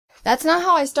That's not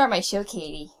how I start my show,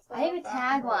 Katie. I have a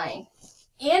tagline.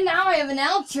 And now I have an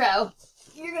outro.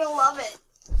 You're gonna love it.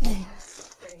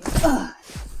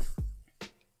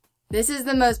 This is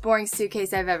the most boring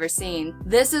suitcase I've ever seen.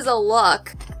 This is a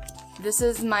look. This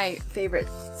is my favorite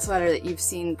sweater that you've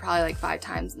seen probably like 5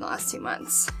 times in the last 2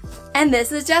 months. And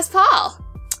this is Jess Paul.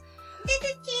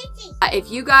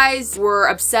 If you guys were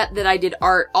upset that I did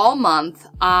art all month,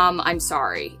 I'm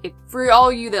sorry. For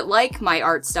all you that like my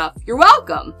art stuff, you're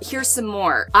welcome. Here's some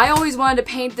more. I always wanted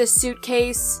to paint this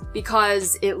suitcase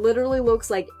because it literally looks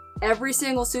like every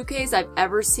single suitcase I've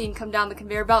ever seen come down the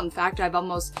conveyor belt. In fact, I've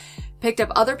almost picked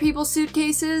up other people's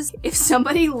suitcases. If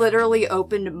somebody literally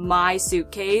opened my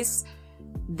suitcase,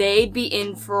 they'd be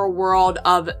in for a world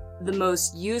of the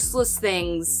most useless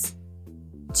things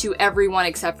to everyone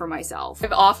except for myself.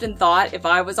 I've often thought if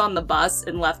I was on the bus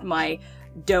and left my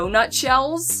donut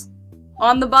shells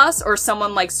on the bus or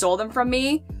someone like stole them from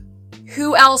me,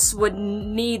 who else would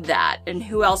need that and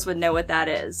who else would know what that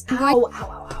is? Ow,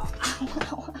 ow, ow, ow,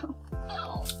 ow, ow,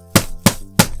 ow.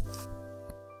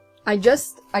 I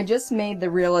just made the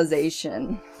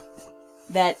realization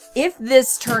that if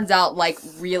this turns out like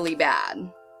really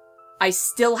bad, I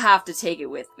still have to take it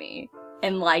with me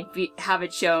and like have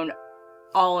it shown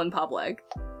all in public.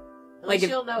 At least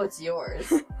you'll know it's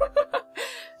yours.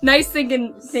 Nice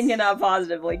thinking out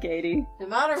positively, Katie. No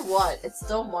matter what, it's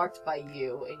still marked by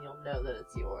you, and you'll know that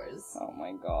it's yours. Oh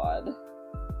my god.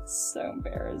 It's so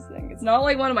embarrassing. It's not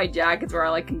like one of my jackets where I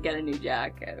like can get a new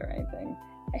jacket or anything.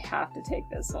 I have to take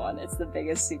this one. It's the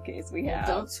biggest suitcase we have.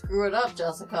 Don't screw it up,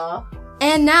 Jessica.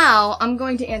 And now, I'm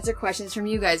going to answer questions from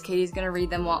you guys. Katie's gonna read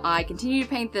them while I continue to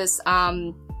paint this,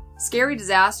 scary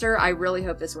disaster. I really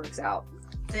hope this works out.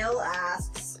 Phil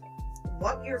asks,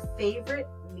 what your favorite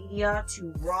media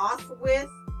to froth with?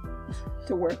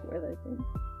 To work with, I think.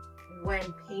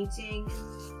 When painting,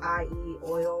 i.e.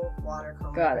 oil,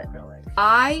 watercolor, Got it. acrylic.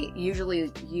 I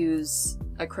usually use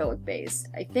acrylic based.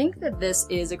 I think that this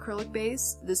is acrylic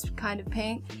based, this kind of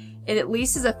paint. It at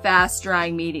least is a fast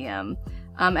drying medium.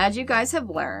 As you guys have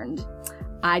learned,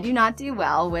 I do not do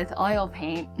well with oil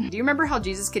paint. Do you remember how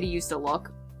Jesus Kitty used to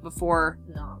look before?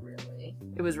 Not really.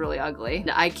 It was really ugly.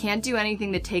 I can't do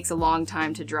anything that takes a long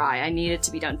time to dry. I need it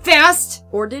to be done fast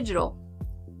or digital,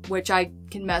 which I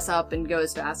can mess up and go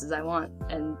as fast as I want.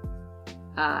 And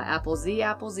Apple Z,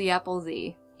 Apple Z, Apple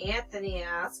Z. Anthony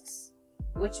asks,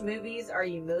 which movies are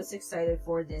you most excited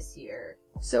for this year?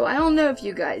 So I don't know if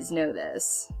you guys know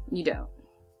this. You don't.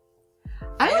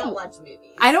 I don't watch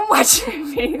movies. I don't watch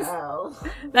movies. Oh.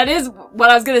 That is what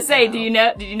I was gonna say. Oh. Did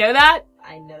you know that?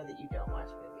 I know that you don't watch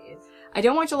movies. I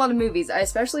don't watch a lot of movies. I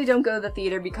especially don't go to the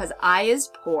theater because I is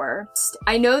poor.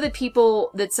 I know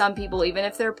that some people, even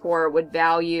if they're poor, would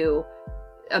value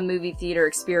a movie theater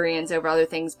experience over other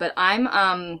things, but I'm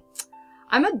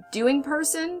a doing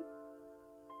person.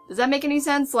 Does that make any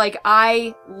sense? Like,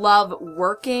 I love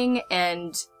working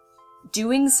and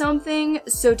doing something,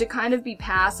 so to kind of be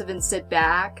passive and sit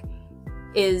back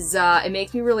is, it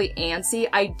makes me really antsy.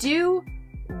 I do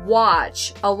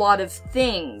watch a lot of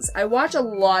things. I watch a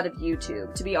lot of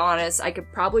YouTube, to be honest. I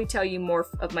could probably tell you more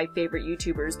of my favorite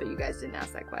YouTubers, but you guys didn't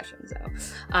ask that question,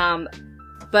 so.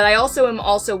 But I also am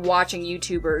watching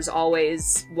YouTubers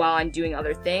always while I'm doing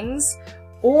other things.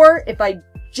 Or if I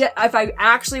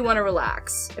actually want to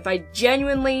relax. If I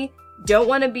genuinely don't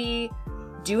want to be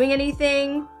doing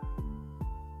anything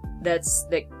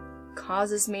that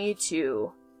causes me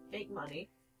to make money.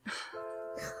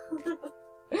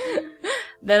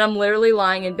 Then I'm literally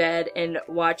lying in bed and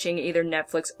watching either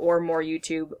Netflix or more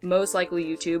YouTube. Most likely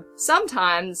YouTube.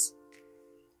 Sometimes,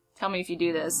 tell me if you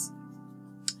do this,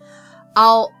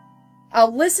 I'll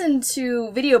listen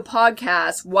to video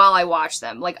podcasts while I watch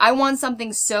them. Like, I want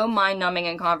something so mind-numbing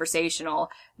and conversational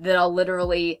that I'll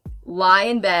literally lie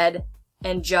in bed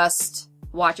and just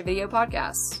watch a video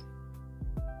podcast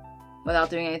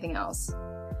without doing anything else.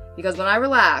 Because when I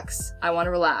relax, I want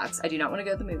to relax. I do not want to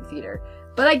go to the movie theater.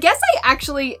 But I guess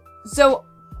so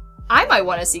I might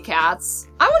want to see Cats.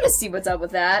 I want to see what's up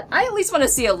with that. I at least want to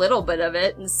see a little bit of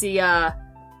it and see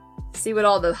what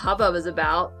all the hubbub is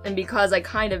about. And because I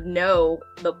kind of know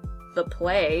the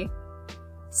play.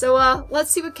 So,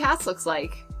 let's see what Cats looks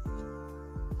like.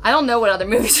 I don't know what other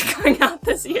movies are coming out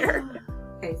this year.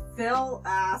 Okay, Phil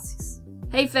asks,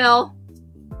 hey, Phil.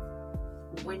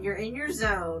 when you're in your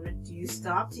zone, do you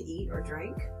stop to eat or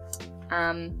drink?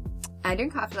 I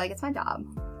drink coffee like it's my job.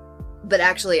 But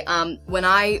actually, when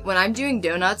I'm doing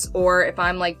donuts or if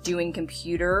I'm like doing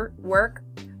computer work,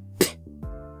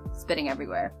 spitting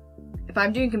everywhere. If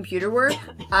I'm doing computer work,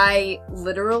 I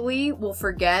literally will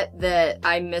forget that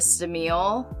I missed a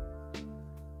meal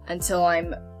until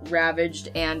I'm ravaged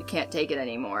and can't take it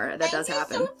anymore. That does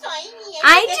happen. So tiny.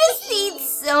 I just eat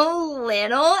so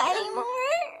little anymore.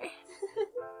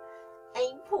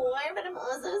 I'm poor, but I'm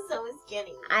also so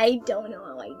skinny. I don't know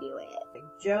how I do it.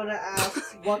 Jonah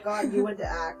asks, what got you into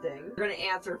acting? We're gonna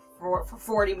answer for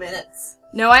 40 minutes.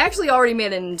 No, I actually already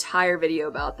made an entire video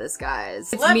about this,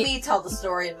 guys. Let me tell the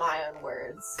story in my own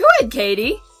words. Go ahead,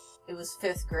 Katie. It was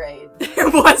 5th grade.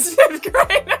 It was 5th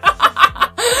grade.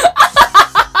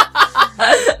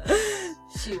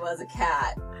 She was a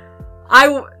cat.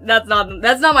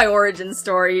 That's not my origin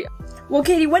story. Well,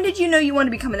 Katie, when did you know you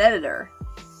wanted to become an editor?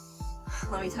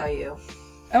 Let me tell you.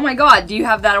 Oh my god, do you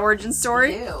have that origin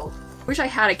story? I do. Wish I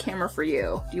had a camera for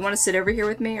you. Do you want to sit over here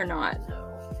with me or not?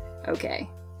 No. Okay,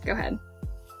 go ahead.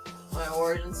 My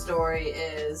origin story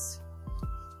is...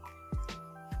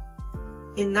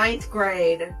 In 9th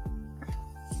grade,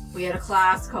 we had a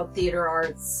class called Theater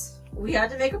Arts. we had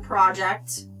to make a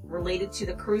project related to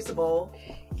the Crucible.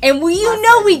 And you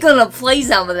know we gonna play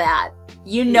some of that.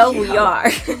 You know we are.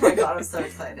 Oh my god, I'm so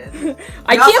excited.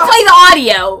 I can't play the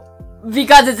audio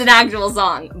because it's an actual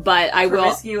song, but I will.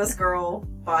 Promiscuous Girl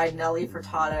by Nelly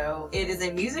Furtado. It is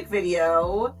a music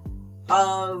video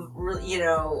of, you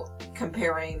know,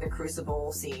 comparing the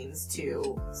Crucible scenes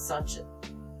to such,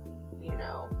 you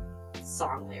know,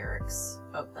 song lyrics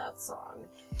of that song.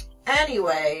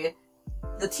 Anyway,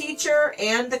 the teacher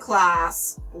and the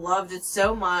class loved it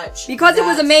so much. Because it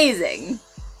was amazing.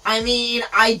 I mean,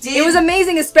 I did. It was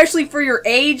amazing, especially for your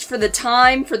age, for the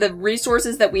time, for the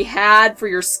resources that we had, for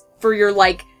your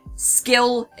like,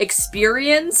 skill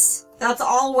experience. That's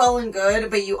all well and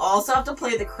good, but you also have to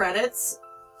play the credits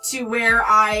to where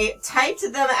I typed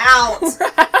them out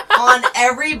on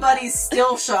everybody's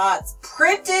still shots,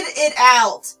 printed it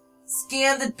out,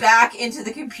 scanned it back into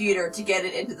the computer to get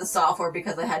it into the software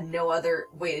because I had no other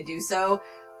way to do so.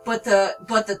 But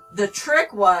the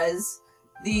trick was,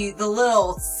 the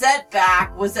little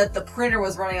setback was that the printer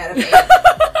was running out of ink.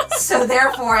 So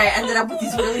therefore I ended up with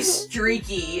these really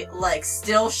streaky, like,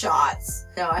 still shots.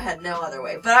 No, I had no other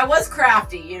way. But I was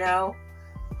crafty, you know?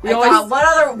 We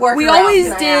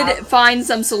always did find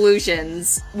some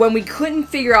solutions when we couldn't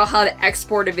figure out how to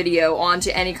export a video onto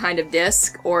any kind of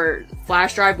disk or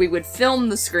flash drive. We would film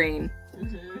the screen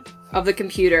of the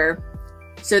computer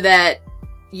so that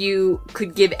you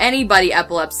could give anybody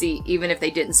epilepsy even if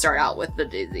they didn't start out with the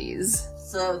disease.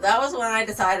 So that was when I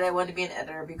decided I wanted to be an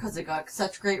editor because it got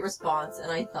such great response,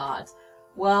 and I thought,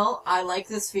 well, I like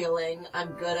this feeling,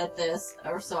 I'm good at this,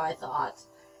 or so I thought.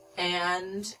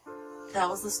 And that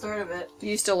was the start of it. Do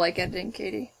you still like editing,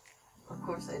 Katie? Of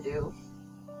course I do.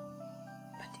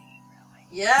 But do you really?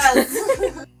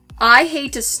 Yes! I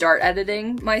hate to start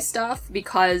editing my stuff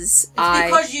because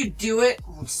because you do it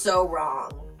so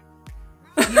wrong.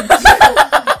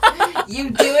 You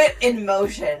do it in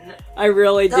motion. I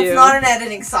really do. That's not an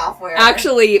editing software.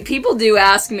 Actually, people do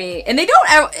ask me, and they don't,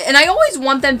 and I always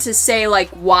want them to say, like,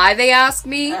 why they ask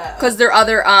me, because they're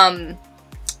other,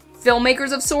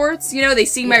 filmmakers of sorts, you know, they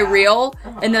see my reel,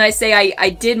 and then I say I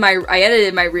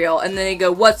edited my reel, and then they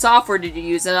go, what software did you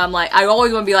use? And I'm like, I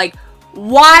always want to be like,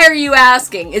 why are you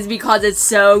asking? Is it because it's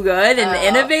so good and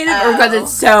innovative, or because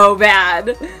it's so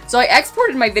bad? So I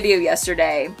exported my video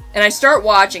yesterday, and I start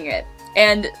watching it,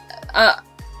 and,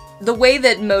 the way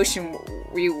that motion,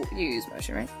 you use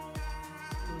motion, right?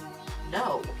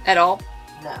 No. At all?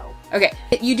 No. Okay.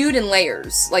 You do it in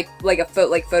layers, like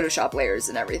Photoshop layers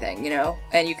and everything, you know?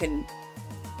 And you can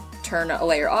turn a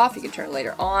layer off, you can turn a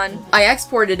layer on. I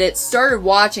exported it, started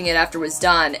watching it after it was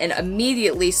done, and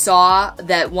immediately saw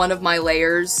that one of my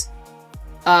layers,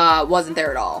 wasn't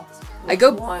there at all.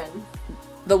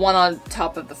 The one on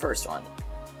top of the first one.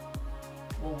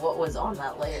 Well, what was on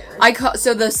that layer?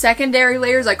 So the secondary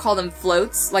layers, I call them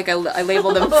floats. Like, I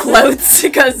label them floats,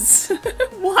 because...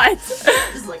 What?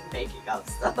 Just, like, making up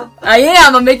stuff.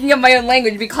 I'm making up my own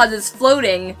language, because it's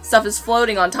floating, stuff is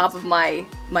floating on top of my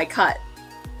cut.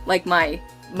 Like, my...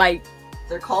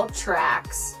 They're called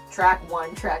tracks. Track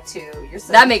 1, track 2.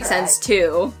 That makes sense,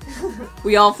 too.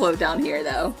 We all float down here,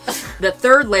 though. The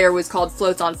third layer was called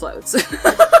floats on floats.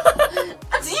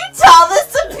 Do you tell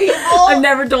this to people? I've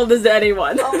never told this to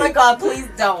anyone. Oh my god, please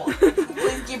don't.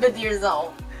 Please keep it to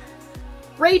yourself.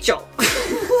 Rachel!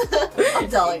 I'm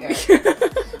telling her.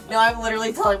 No, I'm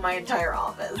literally telling my entire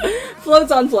office.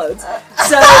 Floats on floats.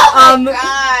 So, oh my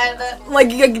god.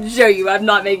 Like, I can show you, I'm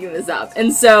not making this up.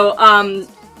 And so, I'm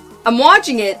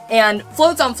watching it, and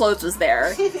floats on floats was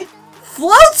there.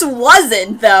 Floats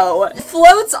wasn't, though.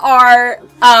 Floats are,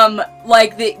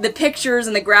 like, the pictures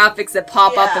and the graphics that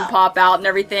pop up and pop out and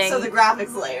everything. So the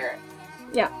graphics layer.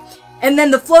 Yeah. And then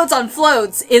the floats on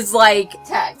floats is, like...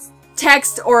 Text.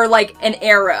 text or like an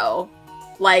arrow.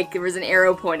 Like there was an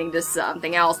arrow pointing to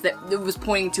something else that was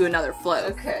pointing to another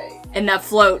float. Okay. And that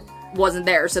float wasn't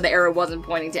there, so the arrow wasn't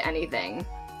pointing to anything.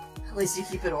 At least you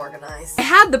keep it organized. I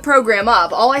had the program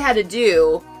up. All I had to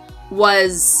do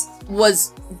was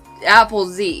Apple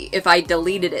Z if I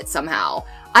deleted it somehow.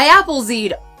 I Apple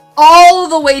Z'd all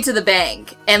the way to the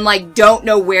bank and like don't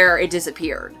know where it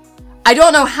disappeared. I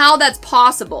don't know how that's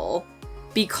possible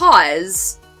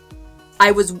because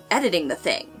I was editing the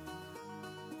thing.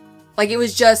 Like it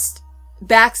was just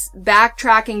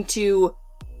backtracking to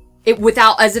it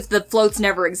without, as if the floats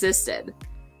never existed.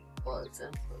 Floats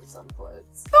and floats on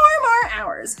floats. 4 more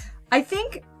hours. I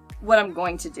think what I'm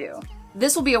going to do,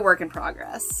 this will be a work in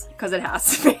progress, because it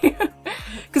has to be.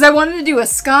 Because I wanted to do a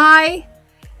sky,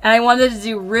 and I wanted to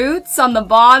do roots on the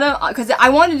bottom, because I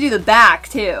wanted to do the back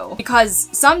too. Because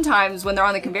sometimes when they're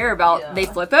on the conveyor belt, they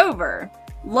flip over.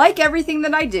 Like everything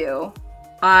that I do,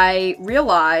 I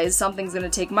realize something's going to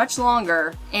take much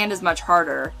longer and is much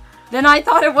harder than I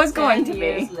thought it was going to be.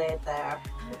 10 years later.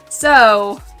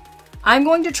 So, I'm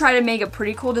going to try to make a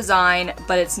pretty cool design,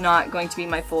 but it's not going to be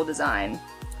my full design.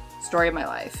 Story of my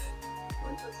life.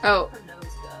 Oh. Her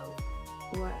nose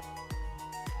go? What?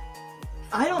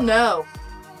 I don't know.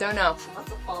 Don't know. She must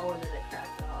have fallen and it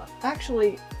cracked off.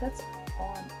 Actually, that's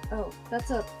on. Oh, that's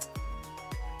a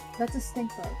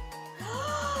stink bug.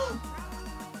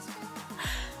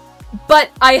 But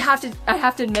I have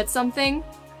to admit something.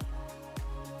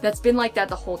 That's been like that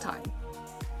the whole time.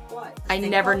 What? I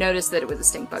never noticed that it was a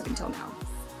stink bug until now.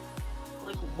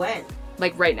 Like when?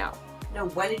 Like right now. No,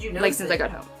 when did you notice Like since it? I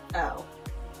got home. Oh.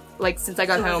 Like since I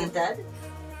got So home is it dead?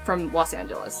 from Los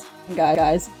Angeles.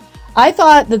 Guys, I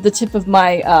thought that the tip of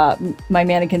my my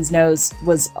mannequin's nose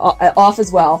was off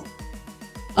as well.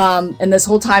 And this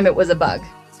whole time it was a bug.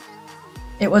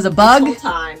 It was a bug. This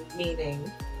whole time,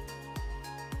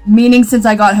 Meaning since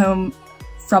I got home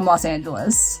from Los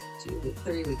Angeles.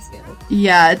 3 weeks ago.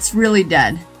 Yeah, it's really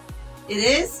dead. It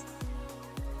is?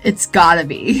 It's gotta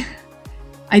be.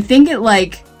 I think it,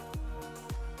 like,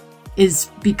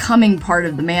 is becoming part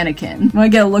of the mannequin. Wanna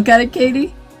get a look at it,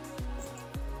 Katie?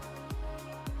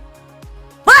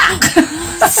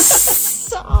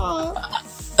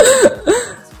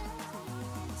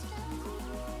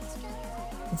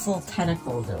 Its little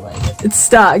tentacles are like... It's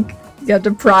stuck. You have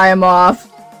to pry him off.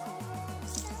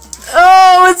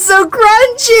 Oh, it's so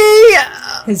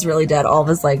crunchy! He's really dead. All of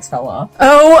his legs fell off.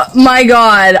 Oh my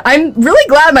god. I'm really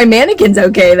glad my mannequin's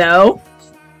okay, though.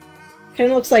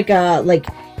 Kind of looks like the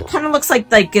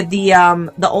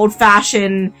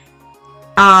old-fashioned,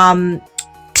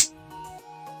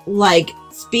 like,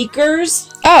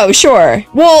 speakers. Oh, sure.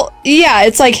 Well, yeah,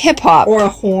 it's like hip-hop. Or a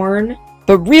horn.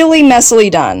 But really messily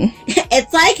done.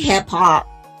 It's like hip-hop.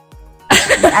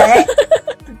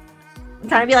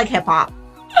 Kind of be like hip-hop.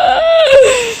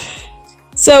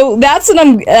 So that's what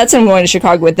I'm going to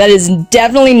Chicago with. That is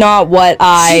definitely not what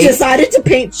She decided to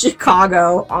paint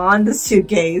Chicago on the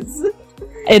suitcase.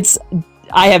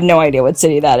 I have no idea what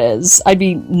city that is. I'd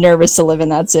be nervous to live in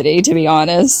that city, to be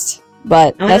honest.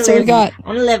 But that's what we got. I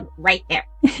want to live right there.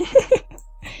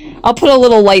 I'll put a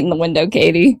little light in the window,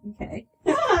 Katie. Okay.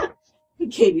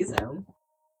 Katie's home.